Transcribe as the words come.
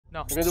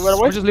No. We're gonna do it right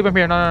away? We'll just leave him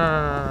here.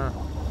 No.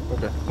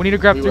 Okay. We need to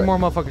grab 3 more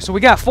motherfuckers. So we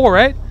got 4,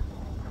 right?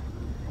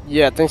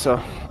 Yeah, I think so.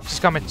 She's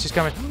coming. She's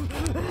coming.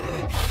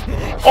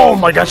 Oh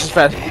my gosh, she's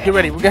fast. Get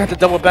ready. We're gonna have to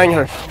double bang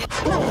her.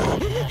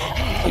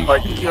 Oh my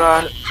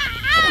god.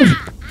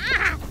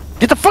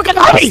 Get the fuck out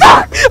of me!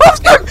 I'm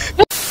stuck!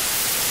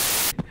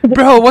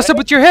 Bro, what's up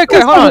with your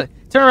haircut? Hold on.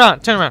 Turn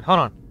around. Turn around. Hold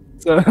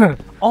on.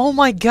 Oh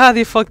my god,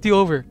 they fucked you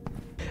over.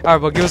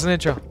 Alright, bro, give us an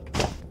intro.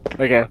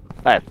 Okay.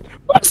 Alright.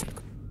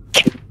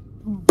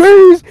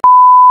 Booze!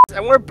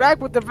 And we're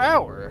back with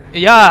Devour.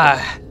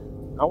 Yeah.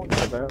 I want to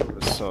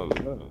Devour some.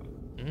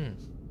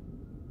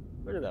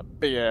 Look at that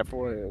big ass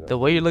forehead. The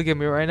way you look at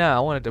me right now, I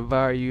want to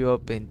devour you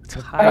up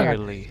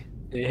entirely.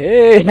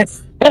 Hey.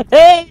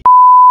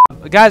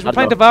 Guys, we're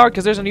playing Devour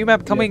because there's a new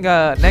map coming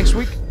next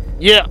week.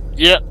 Yeah.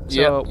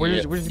 So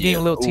we're just getting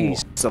a little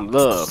tease. Some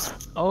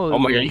love. Oh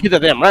my god, you get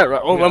that damn right?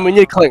 Oh, I mean, we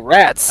need to collect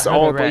rats.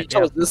 Oh, rat, you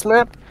chose this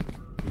map?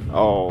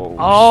 Oh.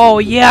 Oh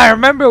yeah, I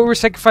remember we were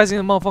sacrificing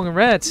the motherfucking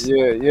rats.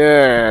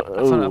 Yeah.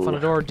 I found a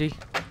door, D.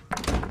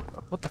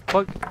 What the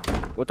fuck?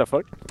 What the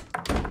fuck?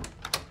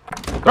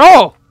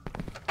 Bro!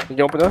 Can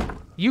you open up?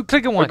 You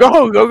clicking one.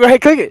 Go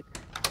ahead, click it.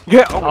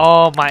 Yeah.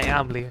 Oh my,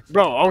 I'm leaving.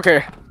 Bro,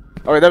 okay.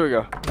 Alright, there we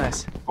go.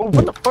 Nice. Oh,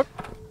 what the fuck?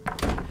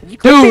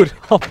 Dude!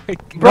 Oh my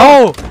god.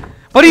 Bro!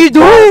 What are you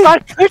doing?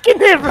 Stop clicking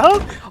it, bro!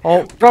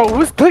 Oh. Bro,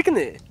 who's clicking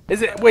it?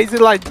 Is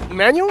it like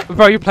manual?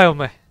 Bro, you play with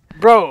me.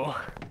 Bro.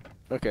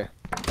 Okay.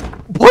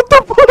 What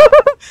the fuck?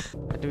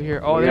 I do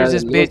here. Oh, there's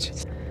this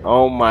bitch.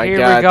 Oh my god.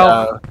 Here we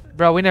go.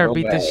 Bro, we never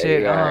beat this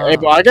shit. Hey,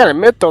 bro, I gotta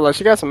admit though, like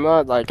she got some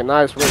like a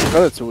nice red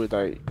color to it,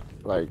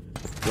 like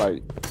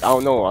I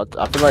don't know.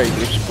 I feel like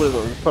if she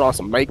put on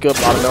some makeup,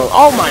 I don't know.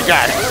 Oh my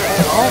god.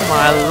 Oh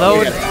my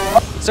lord. Yeah.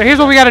 So here's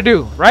what we gotta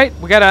do, right?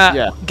 We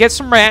gotta get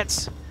some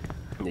rats,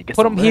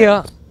 put them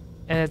here,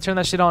 and turn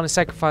that shit on and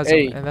sacrifice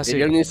them, and that's it.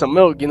 You need some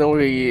milk, you know,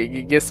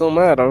 you get some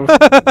out of. Look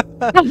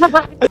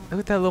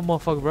at that little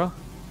motherfucker, bro.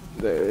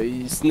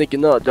 He's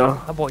sneaking up, though.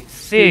 That boy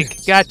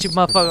sick. Got you,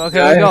 motherfucker.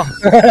 Okay,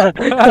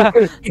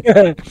 let's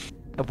go.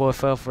 That boy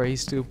fell for it.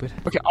 He's stupid.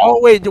 Okay.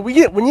 Oh wait, we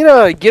need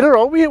to get her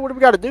over here. What do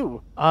we gotta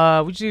do?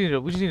 We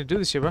just need to do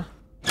this shit, bro.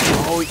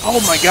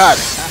 Oh my god.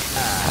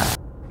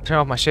 Turn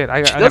off my shit.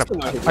 I got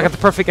the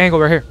perfect angle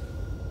right here.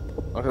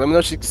 Okay, let me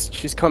know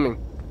she's coming.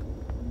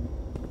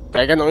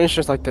 I got no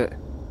insurance like that.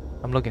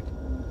 I'm looking.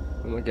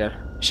 Oh my god.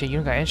 Shit, you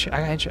don't got insurance.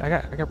 I got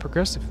insurance. I got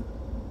progressive.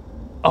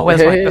 Oh, wait,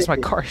 that's my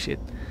car shit.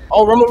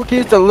 Oh, remember we can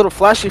use the little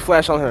flashy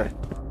flash on her.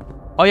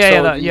 Oh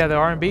yeah, the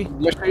R&B.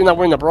 Make sure you're not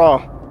wearing the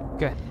bra.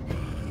 Okay.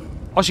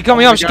 Oh, she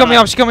coming up. She coming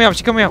up.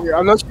 Yeah,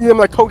 I'm not seeing them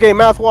like Colgate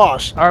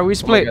mouthwash. All right, we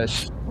split.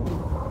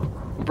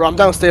 Oh bro, I'm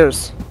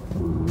downstairs. Oh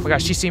my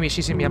gosh, she see me.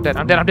 I'm dead.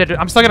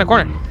 I'm stuck in the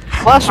corner.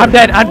 Flash her. I'm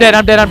dead. I'm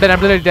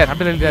literally dead. I'm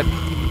literally dead.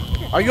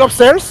 Are you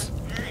upstairs?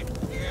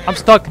 I'm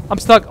stuck.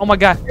 Oh my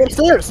god. You're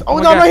upstairs. Oh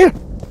no, I'm right here.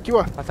 You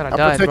are. I thought I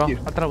died, bro. I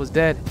thought I was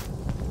dead.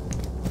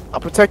 I'll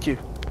protect you.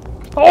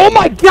 Oh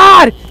my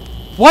god!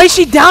 Why is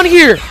she down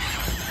here?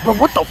 Bro,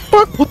 what the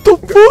fuck? What the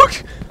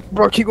fuck?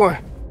 Bro, keep going.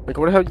 Like,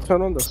 what the hell you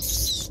turn on though?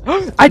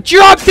 I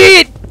dropped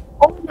it!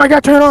 Oh my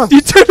god, turn it on!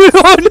 You turned it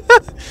on!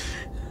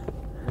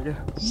 Yeah.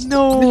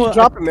 No! You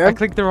drop it, man. I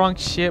clicked the wrong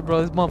shit,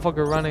 bro. This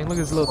motherfucker running. Look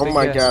at this little thing. Oh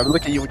my god,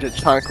 look at you with your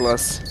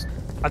chunkless.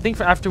 I think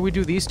after we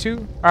do these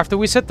two, after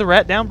we set the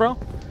rat down, bro.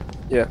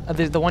 Yeah.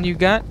 The one you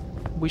got,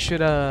 we should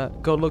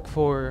go look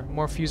for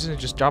more fuses and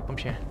just drop them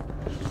here.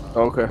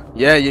 Okay.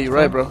 Yeah, you're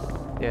right, bro.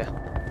 Yeah.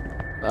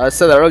 I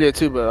said that earlier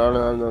too, but I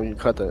don't know you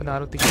cut that. No, I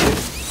don't think you did.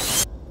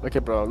 Okay,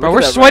 bro. Bro,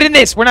 we're sweating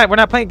this. We're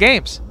not playing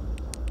games.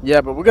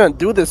 Yeah, but we're gonna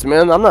do this,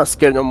 man. I'm not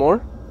scared no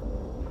more.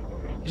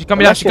 She's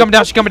coming down. She's coming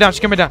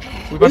down.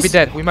 We might be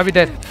dead. But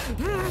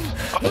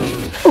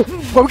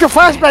we can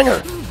flashbang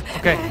her.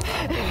 Okay.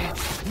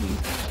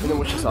 And then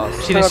what she saw.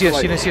 She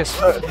didn't see us.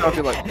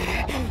 Like...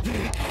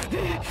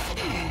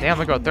 Damn,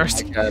 look how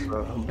thirsty. God,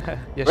 bro.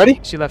 Yeah, ready?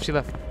 She left.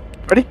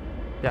 Ready?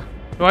 Yeah.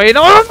 Wait,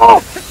 no!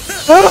 Oh,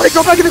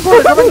 go back in the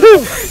corner.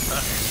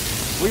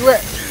 Where you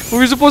at? We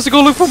were supposed to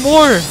go look for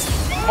more.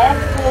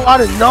 Oh, I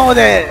didn't know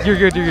that. You're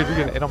good.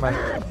 It don't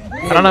matter.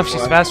 I don't know if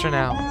she's faster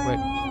now. Wait.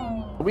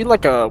 Are we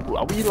like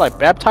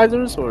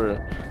baptizers or?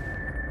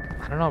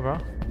 I don't know, bro.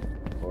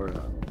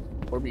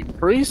 Or we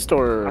priests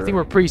or? I think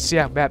we're priests,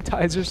 yeah,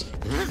 baptizers.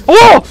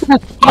 Oh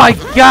my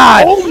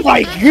god! Oh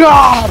my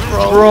god,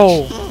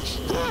 bro!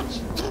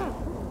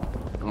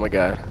 Oh my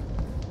god.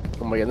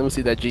 Let me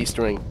see that G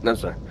string. No,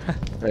 sir.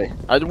 Hey,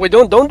 wait,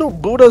 don't do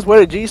Buddhas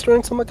wear a G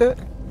string, something like that?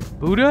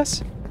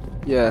 Buddhas?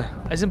 Yeah.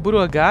 Isn't Buddha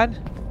a god?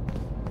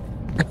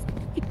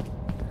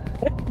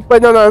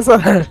 Wait, no, it's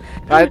not.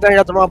 I think I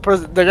got the wrong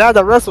person. The guy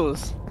that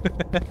wrestles.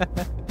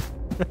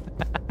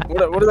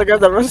 What are the guys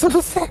that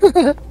wrestles?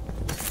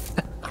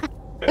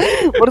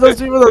 What are those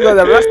people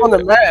that wrestle on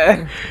the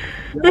mat?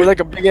 With like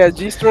a big ass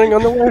G string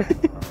underwear?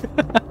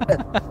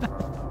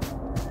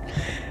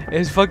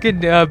 It's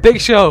fucking Big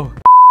Show.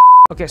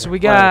 Okay, so we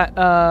got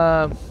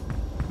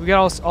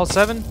all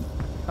 7.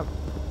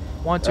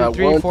 1, 2,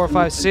 3, 4,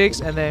 5,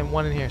 6, and then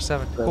 1 in here.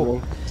 7.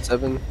 Cool.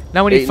 7.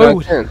 Now we need 8,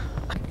 food. 9, 10.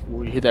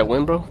 Ooh, you hit that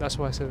wind, bro? That's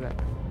why I said that.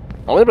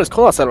 I wonder if it's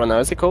cold outside right now.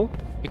 Is it cold?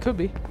 It could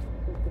be.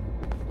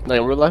 Like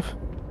in real life?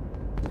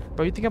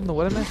 Bro, you think I'm the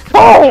weatherman?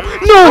 Oh!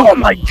 No! Oh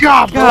my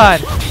god, bro. God!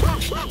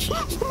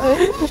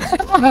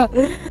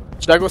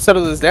 Should I go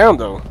settle this down,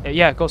 though?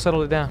 Yeah, go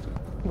settle it down.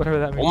 Whatever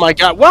that means. Oh my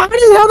god. Why the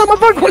hell did my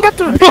fucking get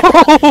through?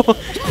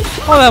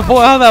 How that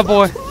boy? How that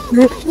boy?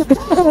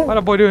 Why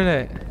that boy doing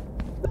that?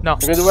 No.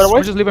 You gonna do it right away?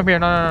 We'll just leave him here.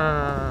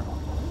 No.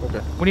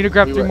 Okay. We need to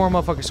grab 3 more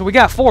motherfuckers. So we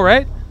got 4,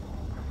 right?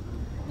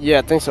 Yeah,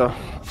 I think so.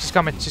 She's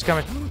coming. She's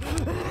coming.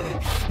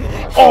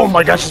 Oh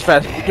my gosh, she's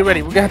fast. Get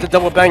ready. We're gonna have to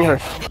double bang her.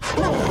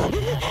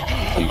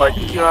 Oh my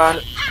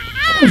god.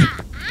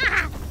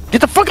 Get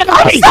the fuck out of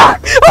me! I'm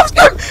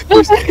stuck!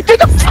 Get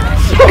the fuck!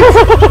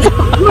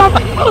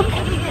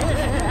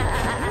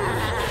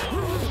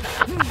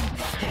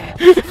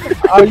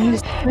 Are you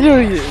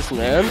serious,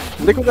 man?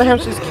 Look what the hell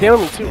she's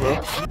killing me too, bro.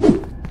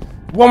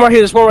 One right here,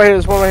 there's one right here,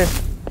 there's one right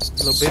here.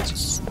 Little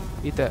bitch.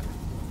 Eat that.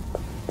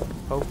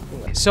 Oh.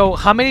 So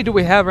how many do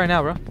we have right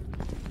now, bro?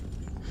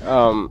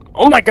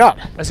 Oh my god.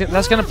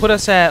 That's gonna put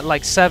us at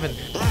like 7.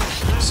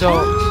 So.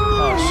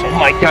 Oh shit. Oh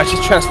my god,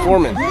 she's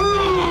transforming.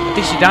 I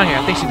think she's down here.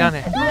 Hold on,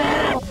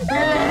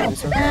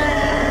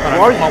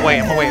 Where are you? I'm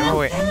gonna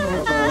wait.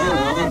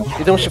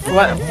 You think we should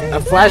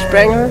flash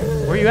bang her?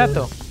 Where you at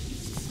though?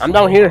 I'm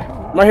down here.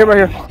 Right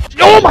here.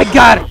 Oh my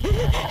god!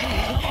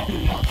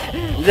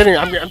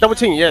 I'm double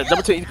teaming, yeah,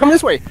 double teaming. Come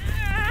this way.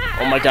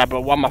 Oh my god, bro,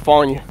 why am I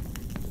following you?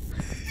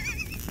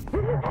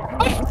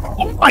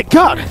 Oh my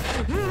god!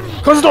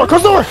 Close the door,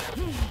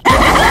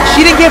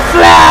 She didn't get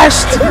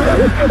flashed!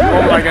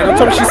 Oh my god, don't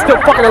tell me she's still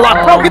fucking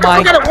alive. Bro, get the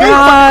fuck out of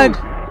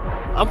here!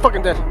 I'm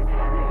fucking dead.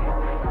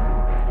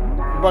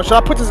 Bro, should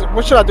I put this?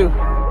 What should I do?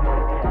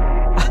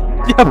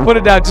 Yeah, put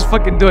it down. Just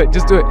fucking do it.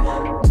 Just do it.